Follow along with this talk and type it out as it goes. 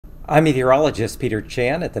I'm meteorologist Peter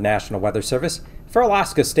Chan at the National Weather Service for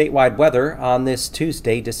Alaska statewide weather on this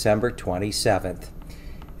Tuesday, December 27th.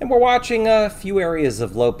 And we're watching a few areas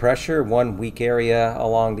of low pressure, one weak area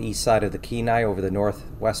along the east side of the Kenai over the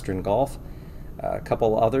northwestern Gulf, a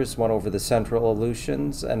couple others, one over the central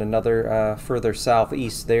Aleutians and another further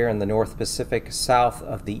southeast there in the North Pacific south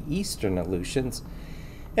of the eastern Aleutians.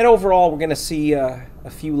 And overall, we're going to see a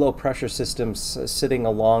few low pressure systems sitting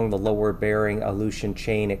along the lower Bering Aleutian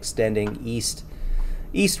chain, extending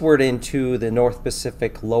eastward into the North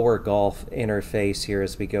Pacific lower Gulf interface here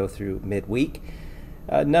as we go through midweek.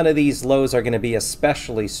 None of these lows are going to be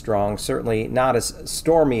especially strong, certainly not as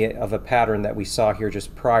stormy of a pattern that we saw here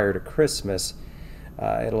just prior to Christmas.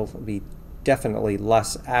 It'll be definitely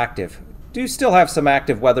less active. Do still have some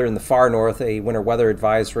active weather in the far north, a winter weather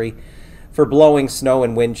advisory for blowing snow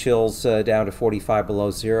and wind chills down to 45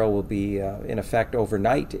 below zero will be in effect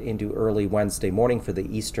overnight into early Wednesday morning for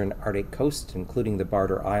the eastern Arctic coast, including the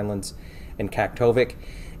Barter Islands and Kaktovik.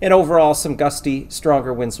 And overall, some gusty,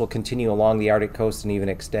 stronger winds will continue along the Arctic coast and even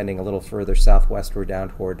extending a little further southwestward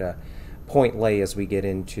down toward Point Lay as we get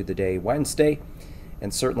into the day Wednesday.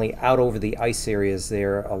 And certainly out over the ice areas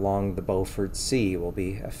there along the Beaufort Sea will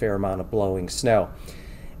be a fair amount of blowing snow.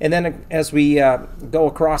 And then as we go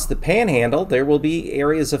across the Panhandle, there will be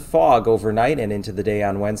areas of fog overnight and into the day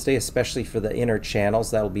on Wednesday, especially for the inner channels.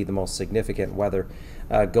 That will be the most significant weather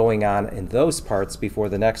going on in those parts before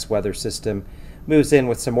the next weather system moves in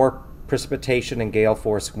with some more precipitation and gale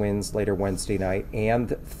force winds later Wednesday night and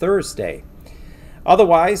Thursday.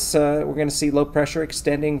 Otherwise, we're going to see low pressure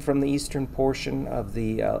extending from the eastern portion of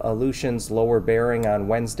the Aleutians, lower Bering on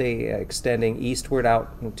Wednesday, extending eastward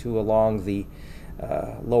out to along the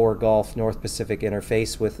lower Gulf, North Pacific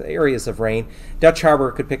interface with areas of rain. Dutch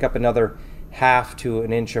Harbor could pick up another half to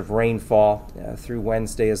an inch of rainfall through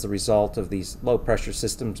Wednesday as a result of these low pressure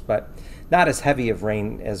systems, but not as heavy of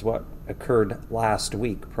rain as what occurred last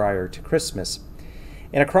week prior to Christmas.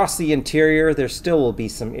 And across the interior, there still will be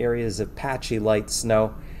some areas of patchy light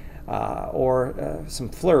snow or some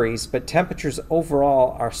flurries, but temperatures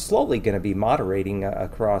overall are slowly going to be moderating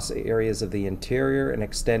across areas of the interior and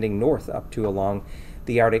extending north up to along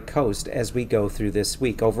the Arctic coast as we go through this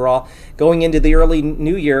week. Overall, going into the early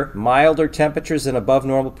new year, milder temperatures and above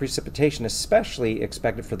normal precipitation, especially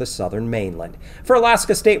expected for the southern mainland. For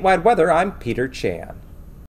Alaska statewide weather, I'm Peter Chan.